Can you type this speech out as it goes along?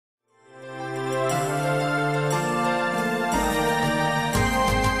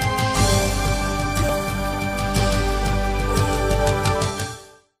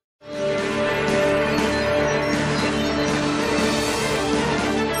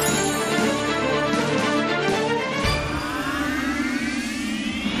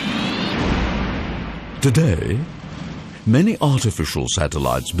Today, many artificial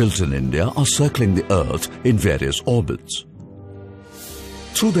satellites built in India are circling the Earth in various orbits.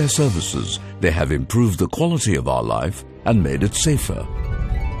 Through their services, they have improved the quality of our life and made it safer.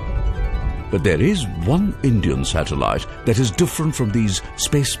 But there is one Indian satellite that is different from these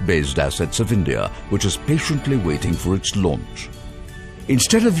space-based assets of India, which is patiently waiting for its launch.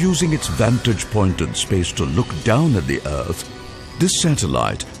 Instead of using its vantage point in space to look down at the Earth, this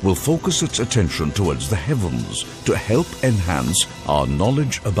satellite will focus its attention towards the heavens to help enhance our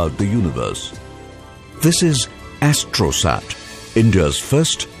knowledge about the universe. This is Astrosat, India's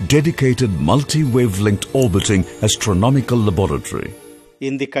first dedicated multi-wavelength orbiting astronomical laboratory.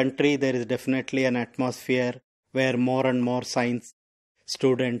 In the country, there is definitely an atmosphere where more and more science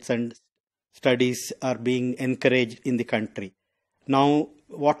students and studies are being encouraged in the country. Now,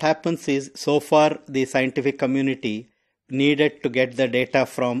 what happens is, so far the scientific community needed to get the data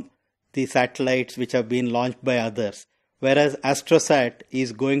from the satellites which have been launched by others, whereas Astrosat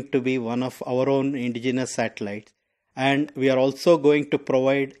is going to be one of our own indigenous satellites, and we are also going to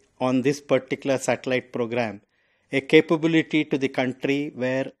provide on this particular satellite program a capability to the country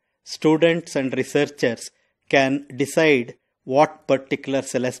where students and researchers can decide what particular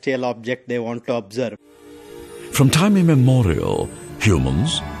celestial object they want to observe. From time immemorial,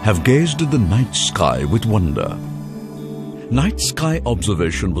 humans have gazed at the night sky with wonder. Night sky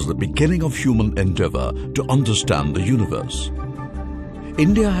observation was the beginning of human endeavor to understand the universe.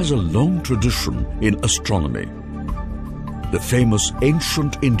 India has a long tradition in astronomy. The famous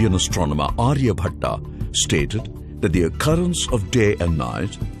ancient Indian astronomer Aryabhatta stated that the occurrence of day and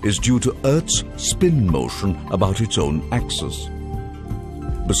night is due to Earth's spin motion about its own axis.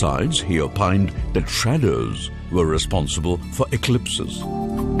 Besides, he opined that shadows were responsible for eclipses.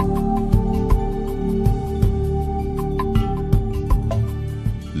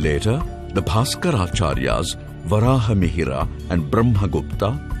 Later, the Bhaskaracharyas Varahamihira and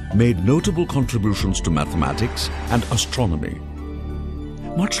Brahmagupta made notable contributions to mathematics and astronomy.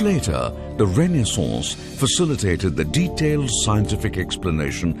 Much later, the Renaissance facilitated the detailed scientific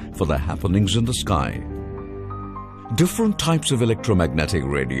explanation for the happenings in the sky. Different types of electromagnetic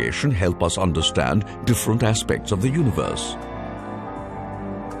radiation help us understand different aspects of the universe.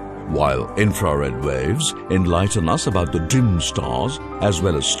 While infrared waves enlighten us about the dim stars as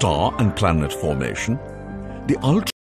well as star and planet formation, the ultra